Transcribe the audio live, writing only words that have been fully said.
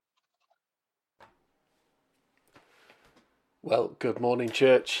Well, good morning,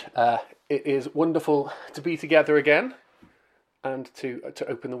 church. It is wonderful to be together again and to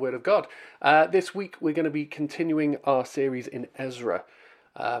open the Word of God. This week we're going to be continuing our series in Ezra.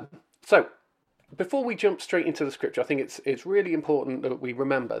 So, before we jump straight into the Scripture, I think it's really important that we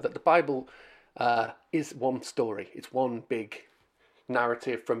remember that the Bible is one story. It's one big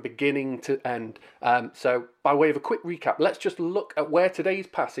narrative from beginning to end. So, by way of a quick recap, let's just look at where today's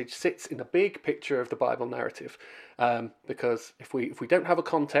passage sits in the big picture of the Bible narrative. Because if we don't have a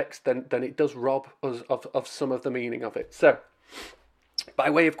context, then it does rob us of some of the meaning of it. So, by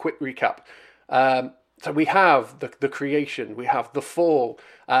way of quick recap, so we have the creation, we have the fall.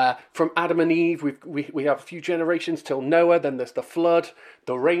 From Adam and Eve, we have a few generations till Noah, then there's the flood,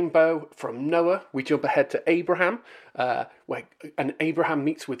 the rainbow. From Noah, we jump ahead to Abraham, and Abraham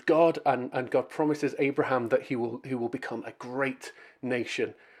meets with God, and God promises Abraham that he will become a great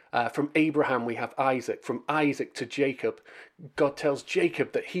nation. From Abraham, we have Isaac. From Isaac to Jacob, God tells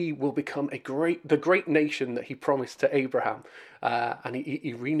Jacob that he will become the great nation that he promised to Abraham, and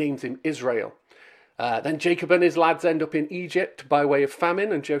he renames him Israel. Then Jacob and his lads end up in Egypt by way of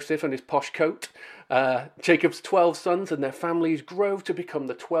famine, and Joseph and his posh coat. Jacob's 12 sons and their families grow to become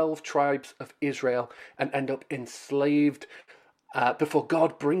the 12 tribes of Israel and end up enslaved before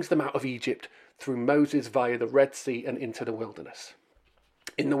God brings them out of Egypt through Moses via the Red Sea and into the wilderness.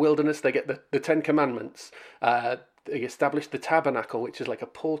 In the wilderness, they get the Ten Commandments. They establish the tabernacle, which is like a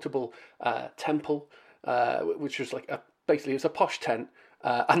portable temple, which was like basically it's a posh tent.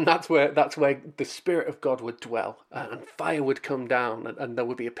 And that's where the Spirit of God would dwell, and fire would come down, and there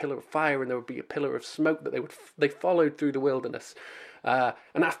would be a pillar of fire, and there would be a pillar of smoke that they followed through the wilderness.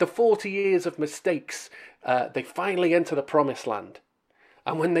 And after 40 years of mistakes, they finally enter the Promised Land.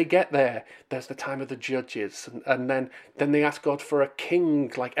 And when they get there, there's the time of the judges, and then they ask God for a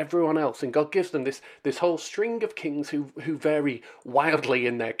king like everyone else, and God gives them this whole string of kings who vary wildly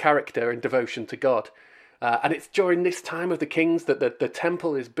in their character and devotion to God. And it's during this time of the kings that the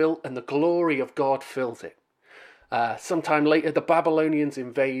temple is built and the glory of God fills it. Sometime later, the Babylonians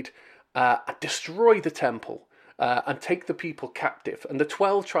invade and destroy the temple and take the people captive. And the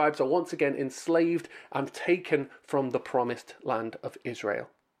 12 tribes are once again enslaved and taken from the promised land of Israel.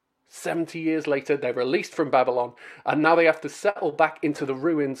 70 years later, they're released from Babylon, and now they have to settle back into the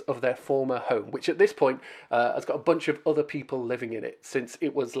ruins of their former home, which at this point has got a bunch of other people living in it, since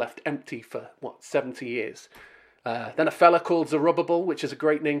it was left empty for, 70 years. Then a fella called Zerubbabel, which is a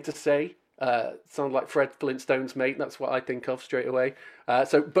great name to say. Sounds like Fred Flintstone's mate, that's what I think of straight away.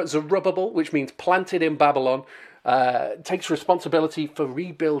 But Zerubbabel, which means planted in Babylon, takes responsibility for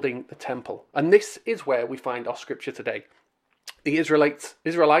rebuilding the temple. And this is where we find our scripture today. The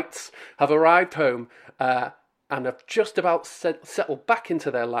Israelites have arrived home and have just about settled back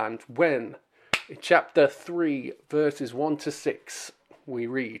into their land when, in chapter 3, verses 1 to 6, we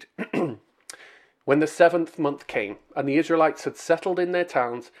read, When the 7th month came and the Israelites had settled in their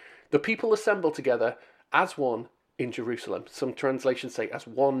towns, the people assembled together as one in Jerusalem. Some translations say as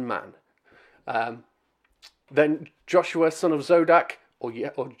one man. Then Joshua, son of Zodak, or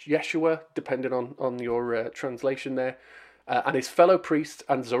Yeshua, depending on your translation there, and his fellow priests,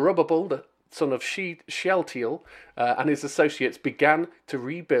 and Zerubbabel, the son of Shealtiel, and his associates began to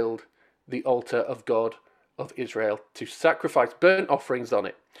rebuild the altar of God of Israel, to sacrifice burnt offerings on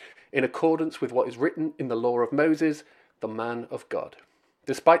it, in accordance with what is written in the law of Moses, the man of God.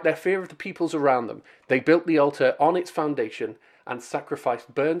 Despite their fear of the peoples around them, they built the altar on its foundation and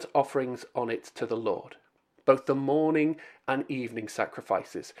sacrificed burnt offerings on it to the Lord, both the morning and evening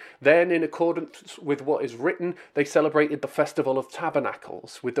sacrifices. Then, in accordance with what is written, they celebrated the Festival of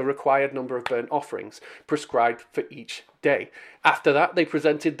Tabernacles with the required number of burnt offerings prescribed for each day. After that, they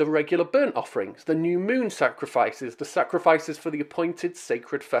presented the regular burnt offerings, the new moon sacrifices, the sacrifices for the appointed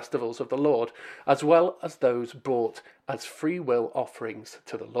sacred festivals of the Lord, as well as those brought as free will offerings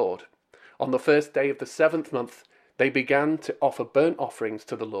to the Lord. On the first day of the 7th month, they began to offer burnt offerings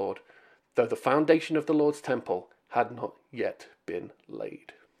to the Lord, though the foundation of the Lord's temple had not yet been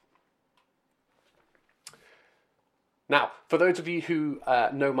laid. Now, for those of you who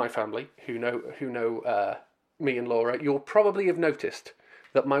know my family, who know me and Laura, you'll probably have noticed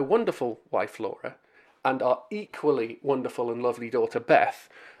that my wonderful wife Laura and our equally wonderful and lovely daughter Beth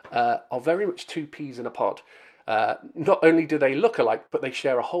are very much two peas in a pod. Not only do they look alike, but they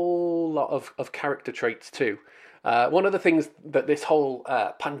share a whole lot of character traits too. One of the things that this whole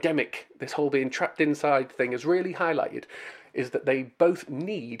pandemic, this whole being trapped inside thing has really highlighted is that they both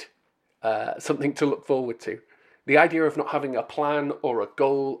need something to look forward to. The idea of not having a plan or a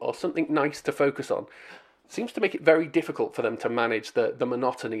goal or something nice to focus on seems to make it very difficult for them to manage the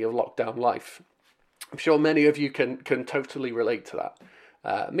monotony of lockdown life. I'm sure many of you can totally relate to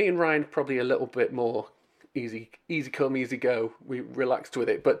that. Me and Ryan probably a little bit more easy come, easy go. We relaxed with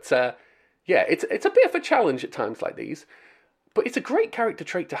it, but yeah, it's a bit of a challenge at times like these. But it's a great character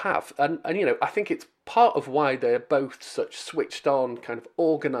trait to have, and I think it's part of why they're both such switched on, kind of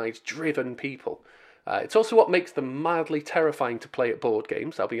organised, driven people. It's also what makes them mildly terrifying to play at board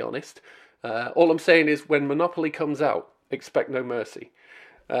games, I'll be honest. All I'm saying is when Monopoly comes out, expect no mercy.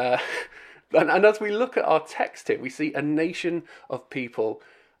 Uh, and as we look at our text here, we see a nation of people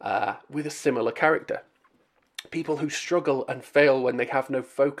with a similar character. People who struggle and fail when they have no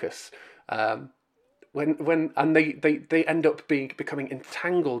focus. They end up becoming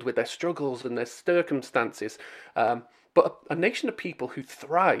entangled with their struggles and their circumstances. But a nation of people who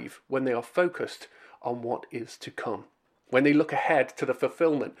thrive when they are focused on what is to come, when they look ahead to the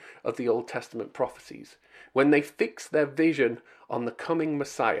fulfillment of the Old Testament prophecies, when they fix their vision on the coming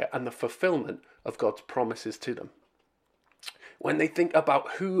Messiah and the fulfillment of God's promises to them, when they think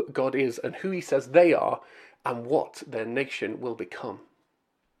about who God is and who he says they are and what their nation will become.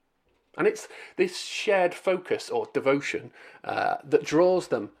 And it's this shared focus or devotion that draws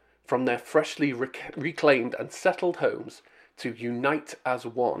them from their freshly reclaimed and settled homes to unite as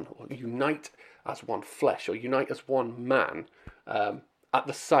one, or unite as one flesh, or unite as one man at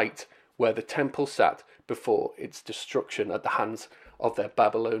the site where the temple sat before its destruction at the hands of their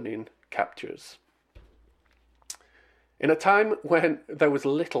Babylonian captors. In a time when there was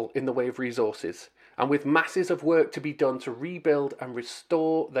little in the way of resources, and with masses of work to be done to rebuild and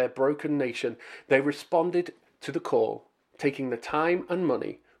restore their broken nation, they responded to the call, taking the time and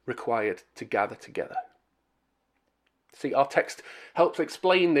money required to gather together. See, our text helps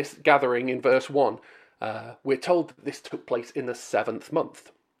explain this gathering in verse 1. We're told that this took place in the 7th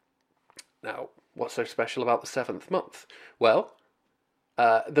month. Now, what's so special about the 7th month? Well,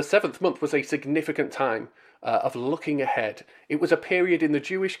 the 7th month was a significant time of looking ahead. It was a period in the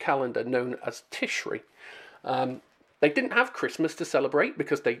Jewish calendar known as Tishri. They didn't have Christmas to celebrate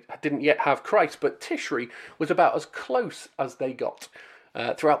because they didn't yet have Christ, but Tishri was about as close as they got.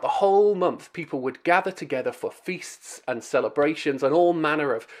 Throughout the whole month, people would gather together for feasts and celebrations and all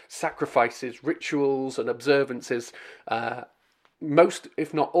manner of sacrifices, rituals and observances, most,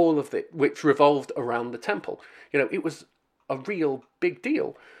 if not all of it, which revolved around the temple. It was a real big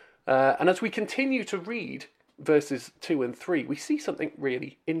deal. And as we continue to read verses 2 and 3, we see something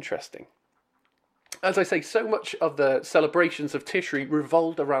really interesting. As I say, so much of the celebrations of Tishri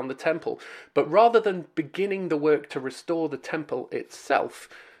revolved around the temple, but rather than beginning the work to restore the temple itself,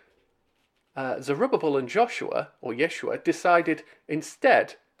 Zerubbabel and Yeshua, decided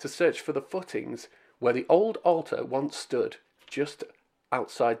instead to search for the footings where the old altar once stood, just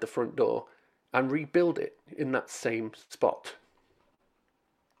outside the front door, and rebuild it in that same spot.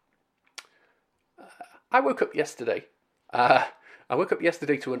 I woke up yesterday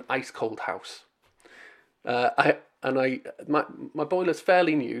to an ice cold house. My boiler's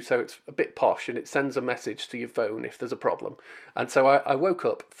fairly new, so it's a bit posh, and it sends a message to your phone if there's a problem. And so I woke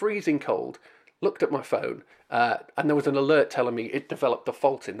up freezing cold, looked at my phone, and there was an alert telling me it developed a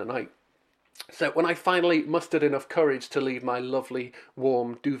fault in the night. So when I finally mustered enough courage to leave my lovely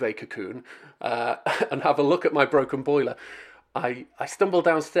warm duvet cocoon and have a look at my broken boiler, I stumbled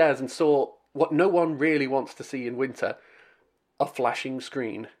downstairs and saw what no one really wants to see in winter: a flashing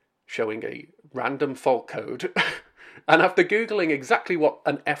screen showing a random fault code. And after Googling exactly what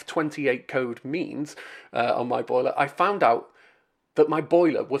an F28 code means on my boiler, I found out that my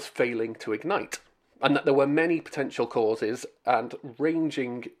boiler was failing to ignite, and that there were many potential causes, and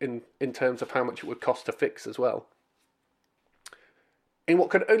ranging in terms of how much it would cost to fix as well. In what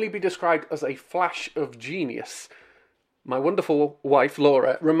could only be described as a flash of genius, my wonderful wife,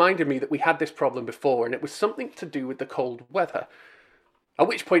 Laura, reminded me that we had this problem before, and it was something to do with the cold weather. At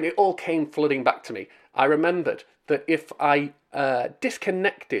which point it all came flooding back to me. I remembered that if I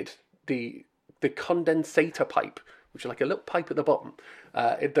disconnected the condensator pipe, which is like a little pipe at the bottom,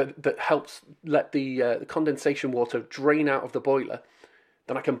 that helps let the condensation water drain out of the boiler,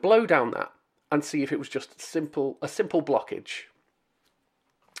 then I can blow down that and see if it was just a simple blockage.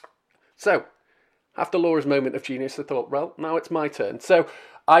 So, after Laura's moment of genius, I thought, well, now it's my turn. So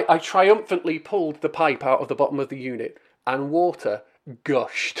I triumphantly pulled the pipe out of the bottom of the unit, and water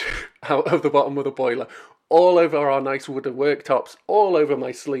gushed out of the bottom of the boiler, all over our nice wooden worktops, all over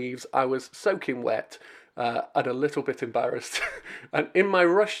my sleeves. I was soaking wet and a little bit embarrassed. And in my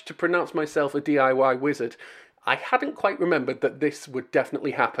rush to pronounce myself a DIY wizard, I hadn't quite remembered that this would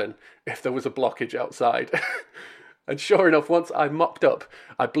definitely happen if there was a blockage outside. And sure enough, once I mopped up,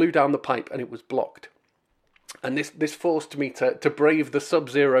 I blew down the pipe and it was blocked. And this forced me to brave the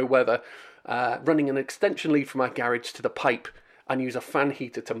sub-zero weather running an extension lead from my garage to the pipe and use a fan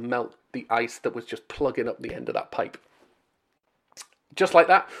heater to melt the ice that was just plugging up the end of that pipe. Just like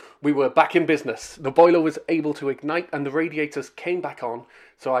that, we were back in business. The boiler was able to ignite and the radiators came back on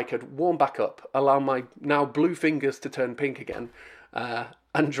so I could warm back up, allow my now blue fingers to turn pink again,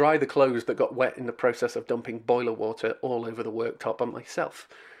 and dry the clothes that got wet in the process of dumping boiler water all over the worktop on myself.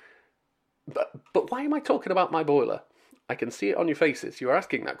 But why am I talking about my boiler? I can see it on your faces. You're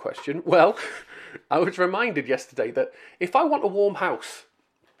asking that question. Well, I was reminded yesterday that if I want a warm house,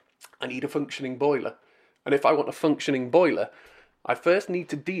 I need a functioning boiler. And if I want a functioning boiler, I first need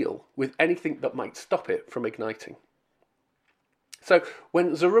to deal with anything that might stop it from igniting. So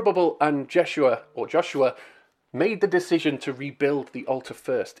when Zerubbabel and Joshua made the decision to rebuild the altar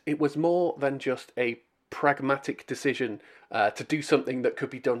first, it was more than just a pragmatic decision to do something that could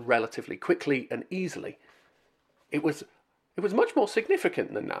be done relatively quickly and easily. It was much more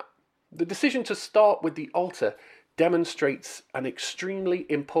significant than that. The decision to start with the altar demonstrates an extremely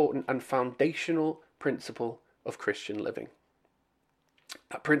important and foundational principle of Christian living.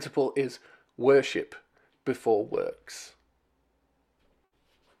 That principle is worship before works.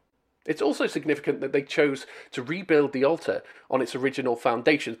 It's also significant that they chose to rebuild the altar on its original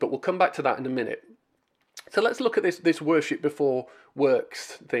foundations, but we'll come back to that in a minute. So let's look at this worship before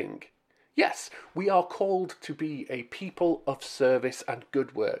works thing. Yes, we are called to be a people of service and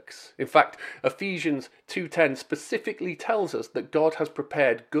good works. In fact, Ephesians 2:10 specifically tells us that God has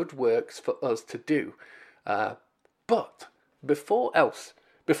prepared good works for us to do. But before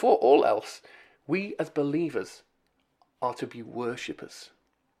all else, we as believers are to be worshippers.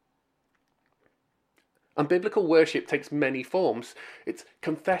 And biblical worship takes many forms. It's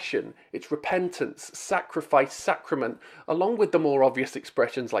confession, it's repentance, sacrifice, sacrament, along with the more obvious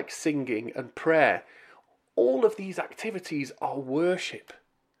expressions like singing and prayer. All of these activities are worship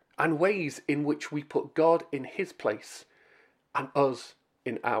and ways in which we put God in his place and us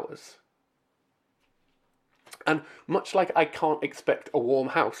in ours. And much like I can't expect a warm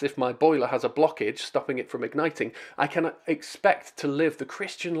house if my boiler has a blockage stopping it from igniting, I cannot expect to live the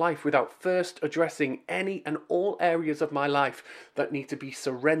Christian life without first addressing any and all areas of my life that need to be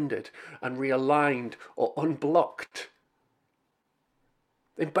surrendered and realigned or unblocked.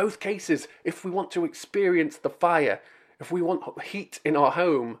 In both cases, if we want to experience the fire, if we want heat in our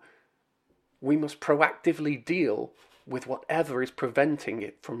home, we must proactively deal with whatever is preventing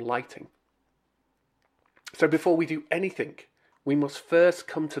it from lighting. So before we do anything, we must first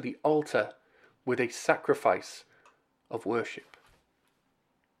come to the altar with a sacrifice of worship.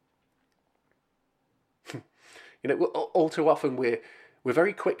 All too often we're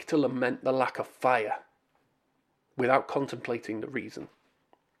very quick to lament the lack of fire without contemplating the reason.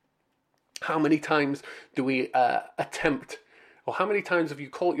 How many times do we attempt, or how many times have you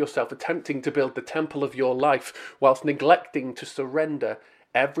caught yourself attempting to build the temple of your life whilst neglecting to surrender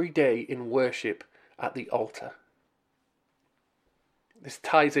every day in worship at the altar? This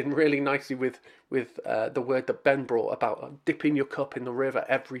ties in really nicely with the word that Ben brought about dipping your cup in the river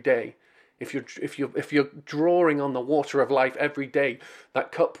every day. If you're drawing on the water of life every day,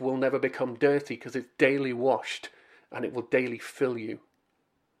 that cup will never become dirty because it's daily washed and it will daily fill you.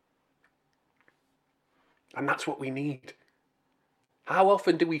 And that's what we need. How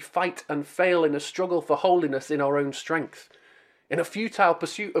often do we fight and fail in a struggle for holiness in our own strength? In a futile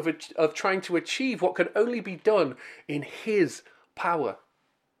pursuit of trying to achieve what can only be done in his power.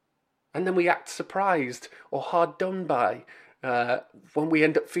 And then we act surprised or hard done by when we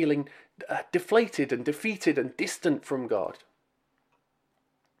end up feeling deflated and defeated and distant from God.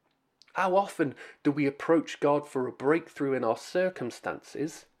 How often do we approach God for a breakthrough in our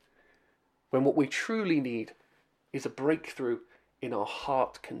circumstances when what we truly need is a breakthrough in our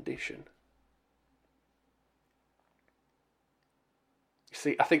heart condition? You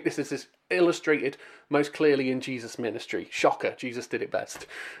see, I think this is illustrated most clearly in Jesus' ministry. Shocker, Jesus did it best.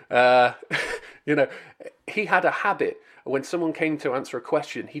 He had a habit when someone came to answer a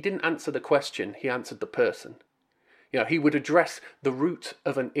question. He didn't answer the question, he answered the person. He would address the root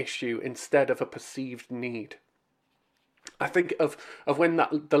of an issue instead of a perceived need. I think of when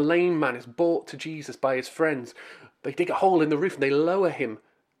the lame man is brought to Jesus by his friends. They dig a hole in the roof and they lower him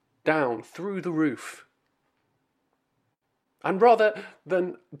down through the roof. And rather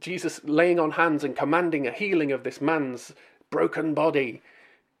than Jesus laying on hands and commanding a healing of this man's broken body,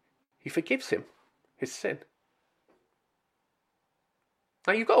 he forgives him his sin.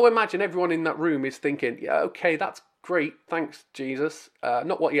 Now you've got to imagine everyone in that room is thinking, yeah, okay, that's great, thanks Jesus.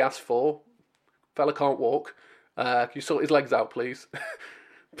 Not what he asked for. Fella can't walk. Can you sort his legs out, please?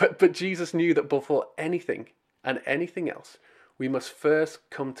 But Jesus knew that before anything and anything else, we must first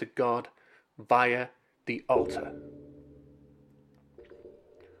come to God via the altar.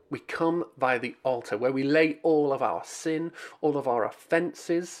 We come via the altar, where we lay all of our sin, all of our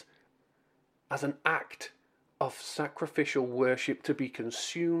offences, as an act of sacrificial worship to be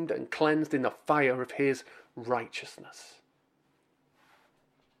consumed and cleansed in the fire of his righteousness.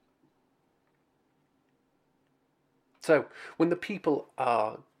 So, when the people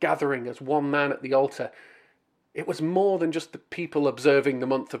are gathering as one man at the altar, it was more than just the people observing the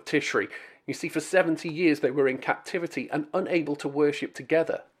month of Tishri. You see, for 70 years they were in captivity and unable to worship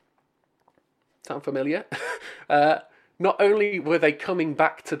together. Sound familiar? Not only were they coming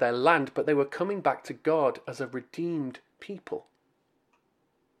back to their land, but they were coming back to God as a redeemed people.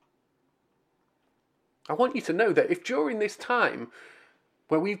 I want you to know that if during this time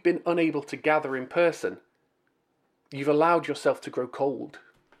where we've been unable to gather in person, you've allowed yourself to grow cold,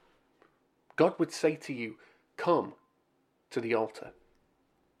 God would say to you, come to the altar.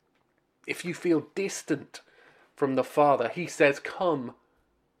 If you feel distant from the Father, he says, come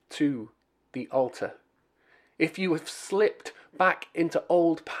to the altar. If you have slipped back into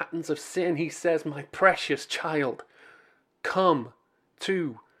old patterns of sin, he says, my precious child, come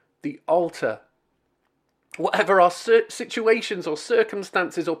to the altar. Whatever our situations or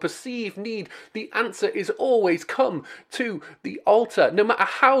circumstances or perceived need, the answer is always come to the altar. No matter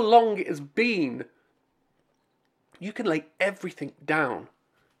how long it has been, you can lay everything down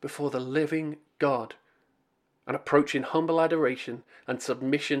before the living God and approach in humble adoration and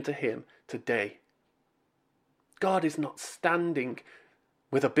submission to him today. God is not standing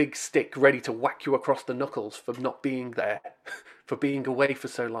with a big stick ready to whack you across the knuckles for not being there, for being away for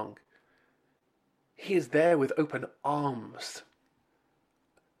so long. He is there with open arms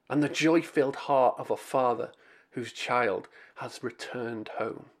and the joy-filled heart of a father whose child has returned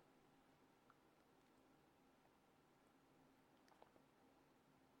home.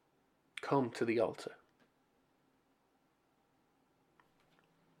 Come to the altar.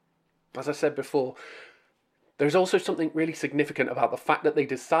 As I said before, there's also something really significant about the fact that they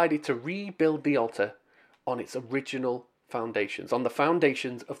decided to rebuild the altar on its original foundations, on the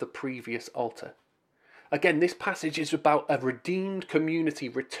foundations of the previous altar. Again, this passage is about a redeemed community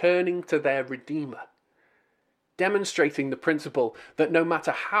returning to their Redeemer, demonstrating the principle that no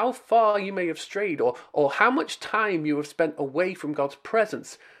matter how far you may have strayed or how much time you have spent away from God's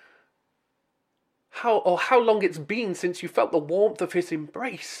presence, how long it's been since you felt the warmth of his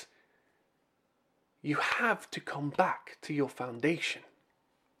embrace, you have to come back to your foundation.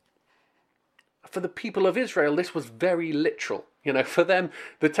 For the people of Israel, this was very literal. For them,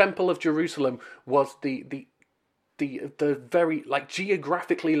 the Temple of Jerusalem was the very,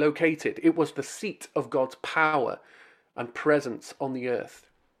 geographically located. It was the seat of God's power and presence on the earth.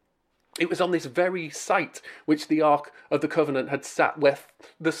 It was on this very site which the Ark of the Covenant had sat, where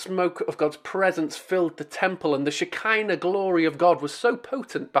the smoke of God's presence filled the temple, and the Shekinah glory of God was so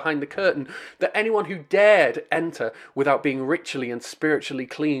potent behind the curtain that anyone who dared enter without being ritually and spiritually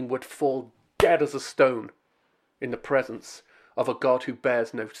clean would fall dead as a stone in the presence of a God who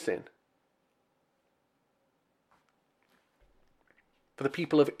bears no sin. For the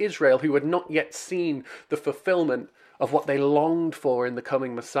people of Israel who had not yet seen the fulfillment of what they longed for in the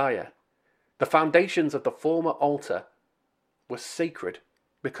coming Messiah, the foundations of the former altar were sacred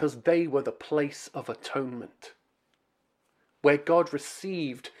because they were the place of atonement, where God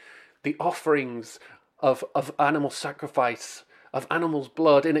received the offerings of animal sacrifice, of animals'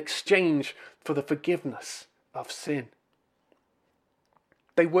 blood in exchange for the forgiveness of sin.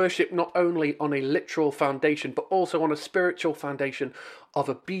 They worship not only on a literal foundation, but also on a spiritual foundation of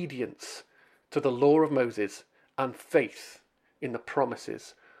obedience to the law of Moses and faith in the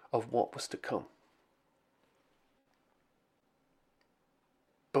promises of what was to come.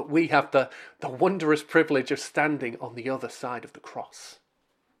 But we have the wondrous privilege of standing on the other side of the cross.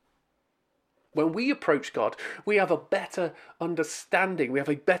 When we approach God, we have a better understanding, we have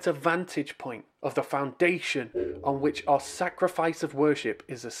a better vantage point of the foundation on which our sacrifice of worship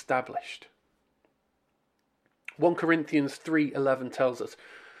is established. 1 Corinthians 3:11 tells us,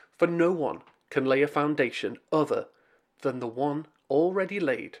 "For no one can lay a foundation other than the one already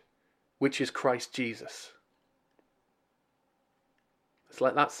laid, which is Christ Jesus." Let's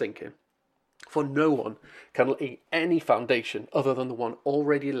let that sink in. For no one can lay any foundation other than the one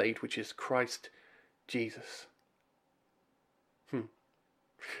already laid, which is Christ Jesus.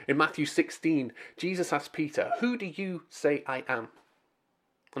 In Matthew 16, Jesus asked Peter, "Who do you say I am?"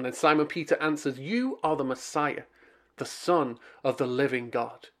 And then Simon Peter answers, "You are the Messiah, the Son of the living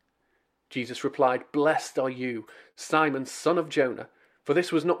God." Jesus replied, "Blessed are you, Simon, son of Jonah, for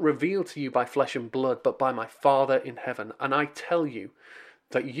this was not revealed to you by flesh and blood, but by my Father in heaven. And I tell you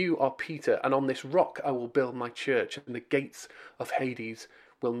that you are Peter, and on this rock I will build my church, and the gates of Hades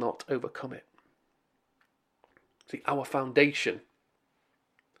will not overcome it. See, our foundation,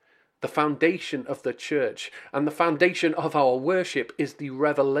 the foundation of the church, and the foundation of our worship is the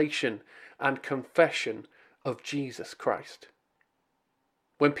revelation and confession of Jesus Christ.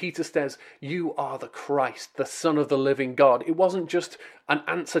 When Peter says, "You are the Christ, the Son of the living God," it wasn't just an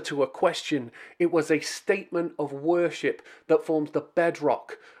answer to a question. It was a statement of worship that forms the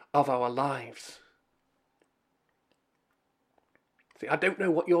bedrock of our lives. See, I don't know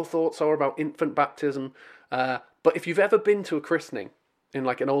what your thoughts are about infant baptism, but if you've ever been to a christening in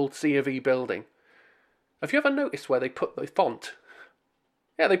like an old C of E building, have you ever noticed where they put the font?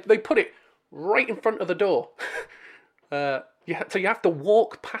 Yeah, they put it right in front of the door. So you have to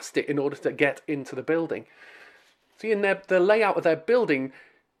walk past it in order to get into the building. See, in the layout of their building,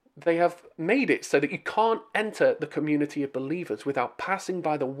 they have made it so that you can't enter the community of believers without passing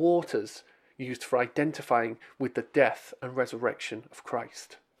by the waters used for identifying with the death and resurrection of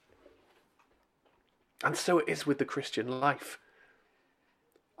Christ. And so it is with the Christian life.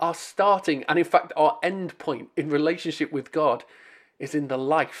 Our starting, and in fact our end point in relationship with God, is in the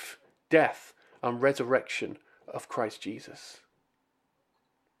life, death, and resurrection of Christ Jesus.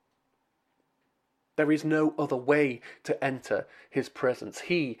 There is no other way to enter his presence.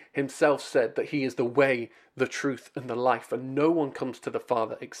 He himself said that he is the way, the truth, and the life, and no one comes to the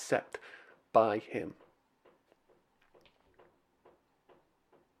Father except by him.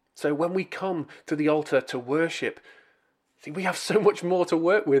 So when we come to the altar to worship, see, we have so much more to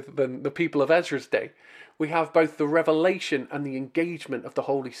work with than the people of Ezra's day. We have both the revelation and the engagement of the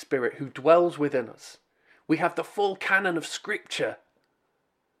Holy Spirit who dwells within us. We have the full canon of Scripture,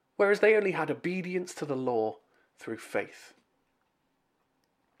 whereas they only had obedience to the law through faith.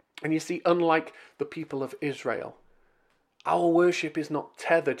 And you see, unlike the people of Israel, our worship is not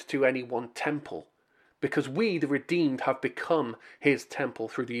tethered to any one temple, because we, the redeemed, have become his temple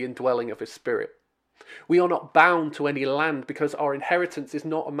through the indwelling of his Spirit. We are not bound to any land because our inheritance is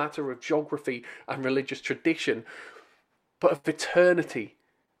not a matter of geography and religious tradition, but of eternity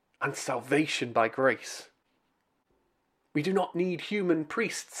and salvation by grace. We do not need human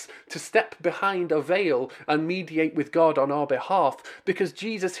priests to step behind a veil and mediate with God on our behalf, because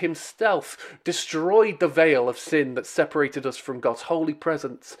Jesus himself destroyed the veil of sin that separated us from God's holy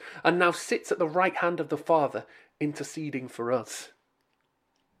presence and now sits at the right hand of the Father interceding for us.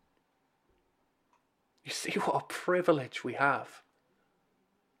 You see what a privilege we have.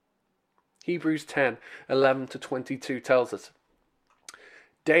 Hebrews 10:11-22 tells us,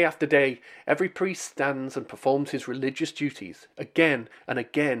 "Day after day, every priest stands and performs his religious duties. Again and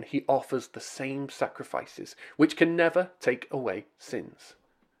again he offers the same sacrifices, which can never take away sins.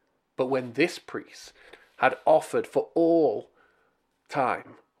 But when this priest had offered for all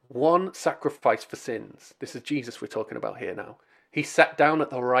time one sacrifice for sins," this is Jesus we're talking about here now, "he sat down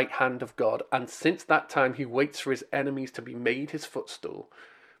at the right hand of God, and since that time he waits for his enemies to be made his footstool.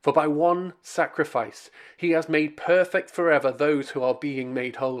 For by one sacrifice he has made perfect forever those who are being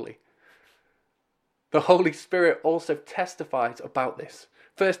made holy." The Holy Spirit also testifies about this.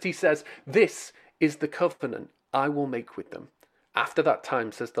 First he says, "This is the covenant I will make with them. After that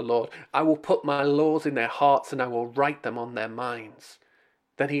time, says the Lord, I will put my laws in their hearts and I will write them on their minds."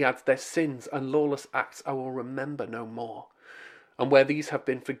 Then he adds, "Their sins and lawless acts I will remember no more. And where these have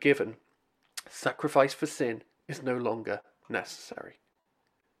been forgiven, sacrifice for sin is no longer necessary."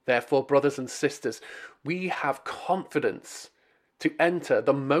 Therefore, brothers and sisters, we have confidence to enter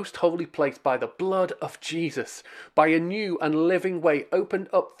the most holy place by the blood of Jesus, by a new and living way opened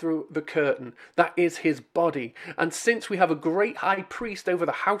up through the curtain, that is his body. And since we have a great high priest over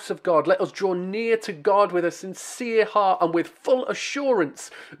the house of God, let us draw near to God with a sincere heart and with full assurance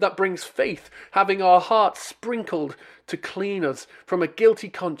that brings faith, having our hearts sprinkled to clean us from a guilty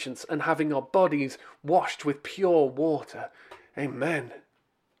conscience and having our bodies washed with pure water. Amen.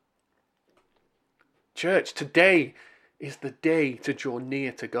 Church, today is the day to draw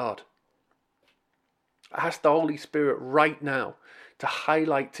near to God. Ask the Holy Spirit right now to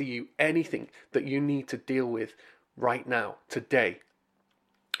highlight to you anything that you need to deal with right now, today.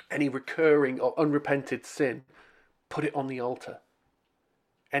 Any recurring or unrepented sin, put it on the altar.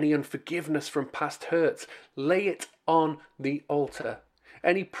 Any unforgiveness from past hurts, lay it on the altar.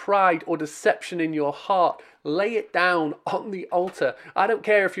 Any pride or deception in your heart, lay it down on the altar. I don't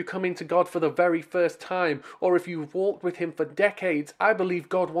care if you're coming to God for the very first time or if you've walked with him for decades. I believe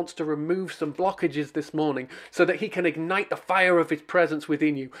God wants to remove some blockages this morning so that he can ignite the fire of his presence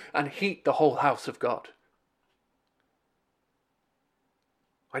within you and heat the whole house of God.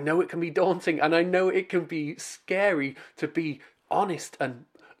 I know it can be daunting and I know it can be scary to be honest and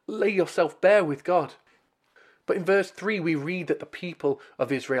lay yourself bare with God. But in verse 3 we read that the people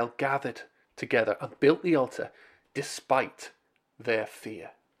of Israel gathered together and built the altar despite their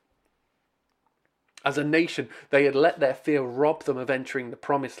fear. As a nation, they had let their fear rob them of entering the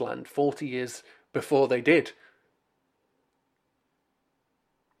promised land 40 years before they did.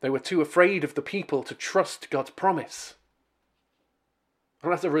 They were too afraid of the people to trust God's promise.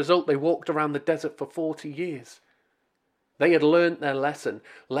 And as a result, they walked around the desert for 40 years. They had learned their lesson.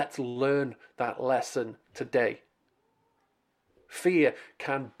 Let's learn that lesson today. Fear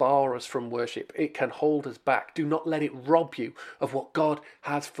can bar us from worship. It can hold us back. Do not let it rob you of what God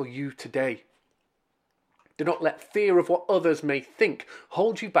has for you today. Do not let fear of what others may think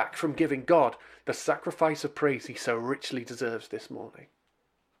hold you back from giving God the sacrifice of praise he so richly deserves this morning.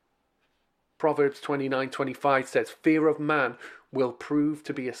 Proverbs 29:25 says, "Fear of man will prove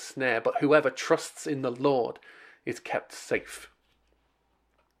to be a snare, but whoever trusts in the Lord is kept safe."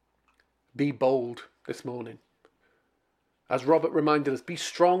 Be bold this morning. As Robert reminded us, be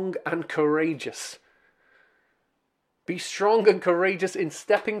strong and courageous. Be strong and courageous in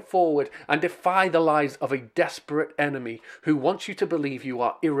stepping forward and defy the lies of a desperate enemy who wants you to believe you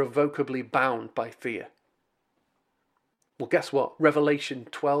are irrevocably bound by fear. Well, guess what? Revelation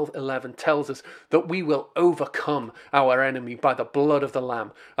 12:11 tells us that we will overcome our enemy by the blood of the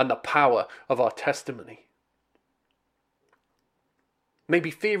Lamb and the power of our testimony. Maybe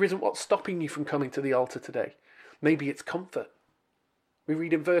fear isn't what's stopping you from coming to the altar today. Maybe it's comfort. We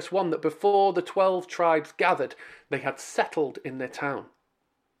read in verse 1 that before the 12 tribes gathered, they had settled in their town.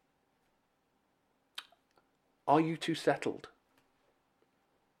 Are you too settled?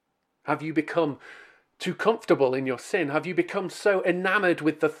 Have you become too comfortable in your sin? Have you become so enamored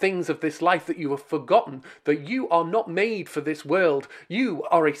with the things of this life that you have forgotten that you are not made for this world? You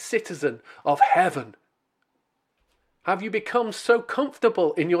are a citizen of heaven. Have you become so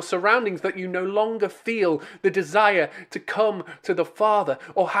comfortable in your surroundings that you no longer feel the desire to come to the Father?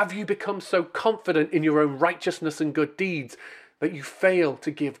 Or have you become so confident in your own righteousness and good deeds that you fail to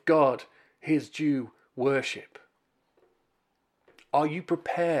give God his due worship? Are you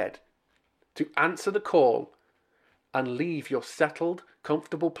prepared to answer the call and leave your settled,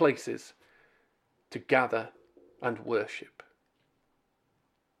 comfortable places to gather and worship?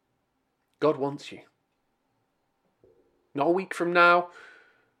 God wants you. Not a week from now,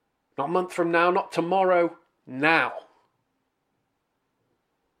 not a month from now, not tomorrow, now.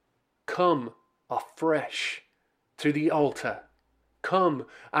 Come afresh to the altar. Come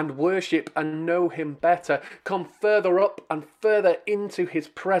and worship and know him better. Come further up and further into his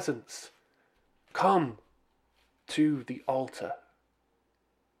presence. Come to the altar.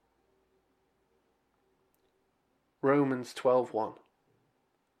 Romans 12:1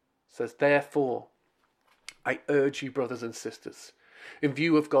 says, "Therefore, I urge you, brothers and sisters, in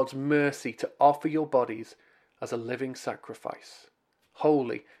view of God's mercy, to offer your bodies as a living sacrifice,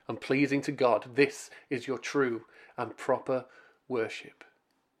 holy and pleasing to God. This is your true and proper worship."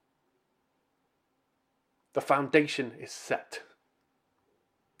 The foundation is set.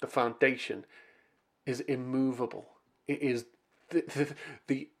 The foundation is immovable. It is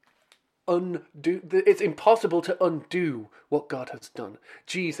it's impossible to undo what God has done.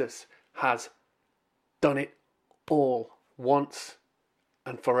 Jesus has done it all once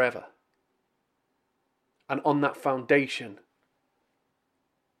and forever. And on that foundation,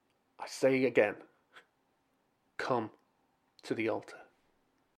 I say again, come to the altar.